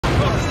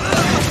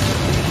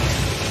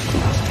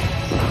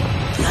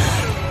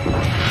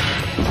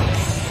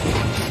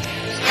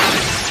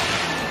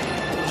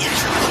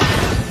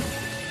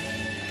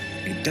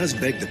does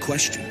beg the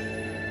question.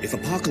 If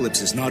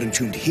Apocalypse is not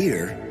entombed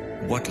here,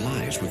 what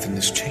lies within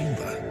this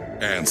chamber?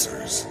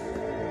 Answers.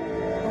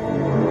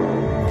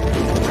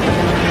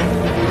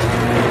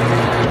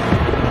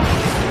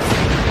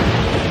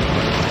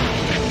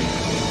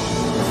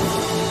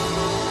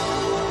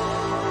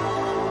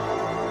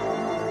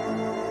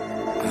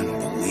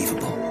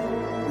 Unbelievable.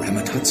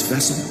 Ramatut's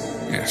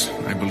vessel? Yes,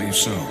 I believe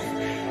so.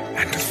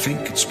 And to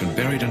think it's been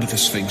buried under the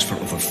Sphinx for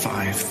over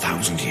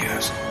 5,000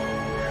 years.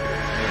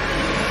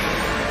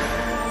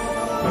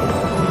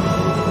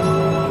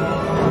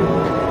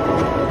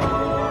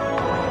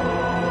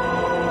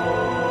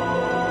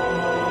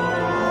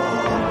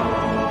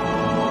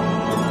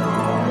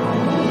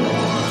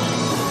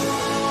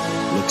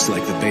 Looks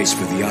like the base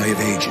for the Eye of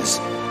Ages.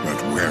 But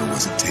where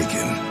was it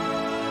taken?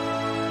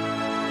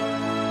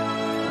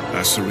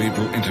 A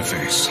cerebral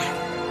interface.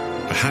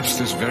 Perhaps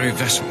this very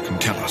vessel can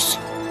tell us.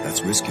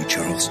 That's risky,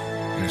 Charles.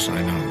 Yes,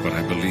 I know, but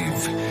I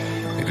believe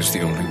it is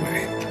the only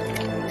way.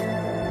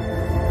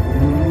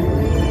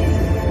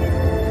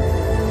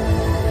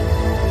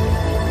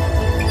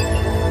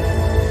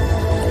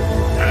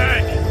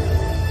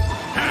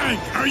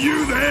 Hank, are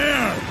you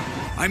there?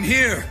 I'm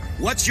here.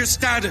 What's your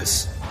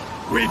status?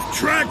 We've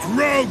tracked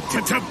Rogue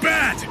to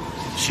Tibet.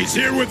 She's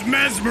here with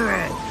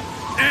Mesmero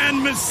and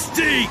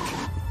Mystique.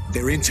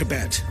 They're in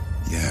Tibet.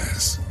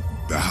 Yes.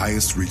 The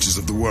highest reaches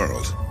of the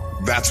world.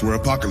 That's where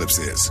Apocalypse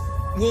is.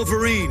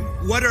 Wolverine,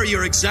 what are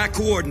your exact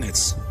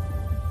coordinates?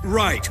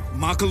 Right,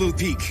 Makalu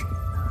Peak.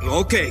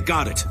 Okay,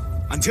 got it.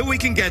 Until we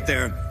can get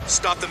there,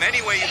 stop them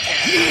any way you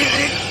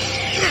can.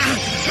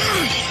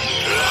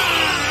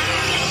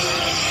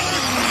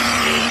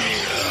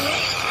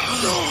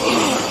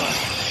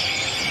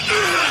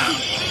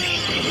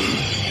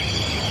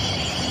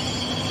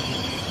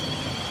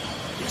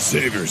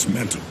 Xavier's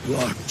mental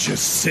block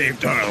just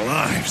saved our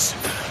lives.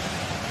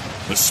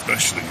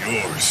 Especially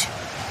yours.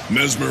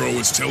 Mesmero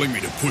was telling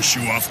me to push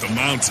you off the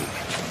mountain.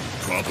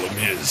 Problem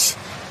is,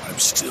 I'm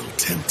still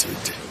tempted.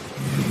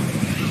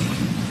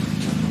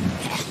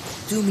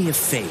 Do me a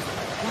favor.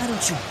 Why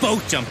don't you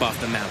both jump off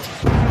the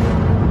mountain?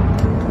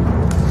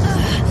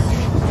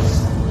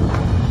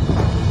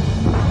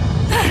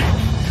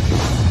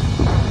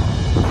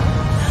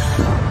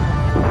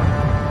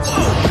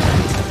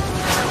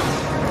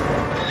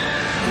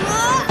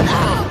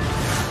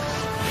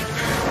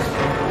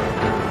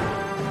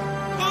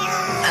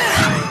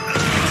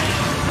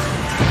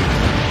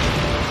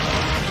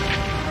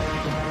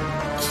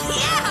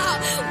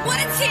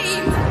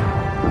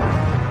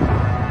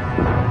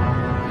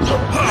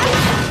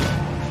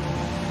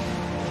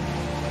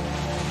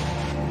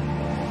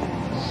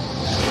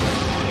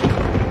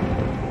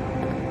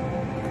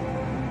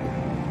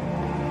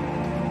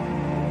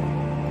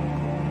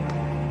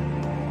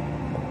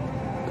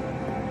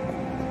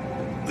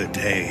 The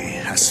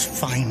day has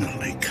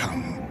finally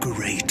come,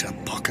 great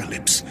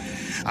Apocalypse.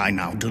 I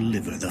now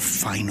deliver the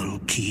final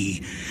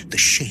key, the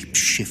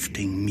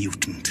shape-shifting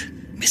mutant,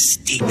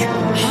 Mystique.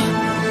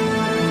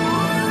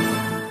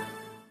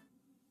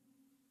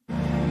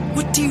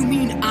 What do you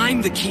mean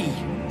I'm the key?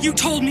 You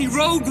told me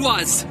Rogue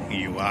was!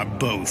 You are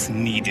both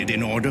needed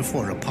in order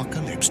for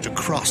Apocalypse to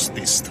cross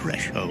this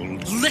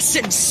threshold.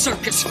 Listen,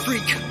 circus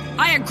freak!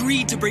 I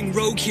agreed to bring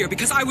Rogue here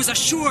because I was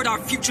assured our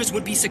futures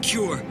would be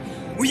secure.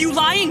 Were you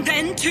lying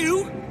then,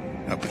 too?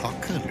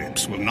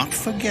 Apocalypse will not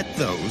forget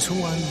those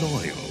who are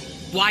loyal.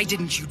 Why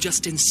didn't you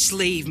just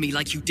enslave me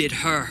like you did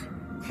her?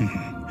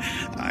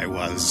 I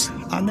was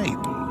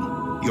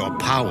unable. Your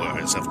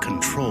powers of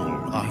control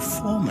are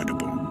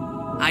formidable.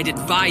 I'd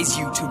advise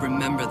you to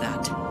remember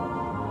that.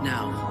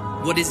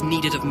 Now, what is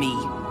needed of me?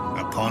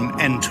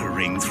 Upon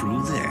entering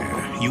through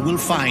there, you will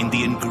find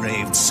the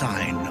engraved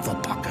sign of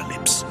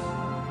Apocalypse.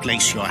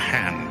 Place your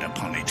hand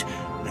upon it,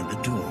 and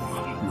the door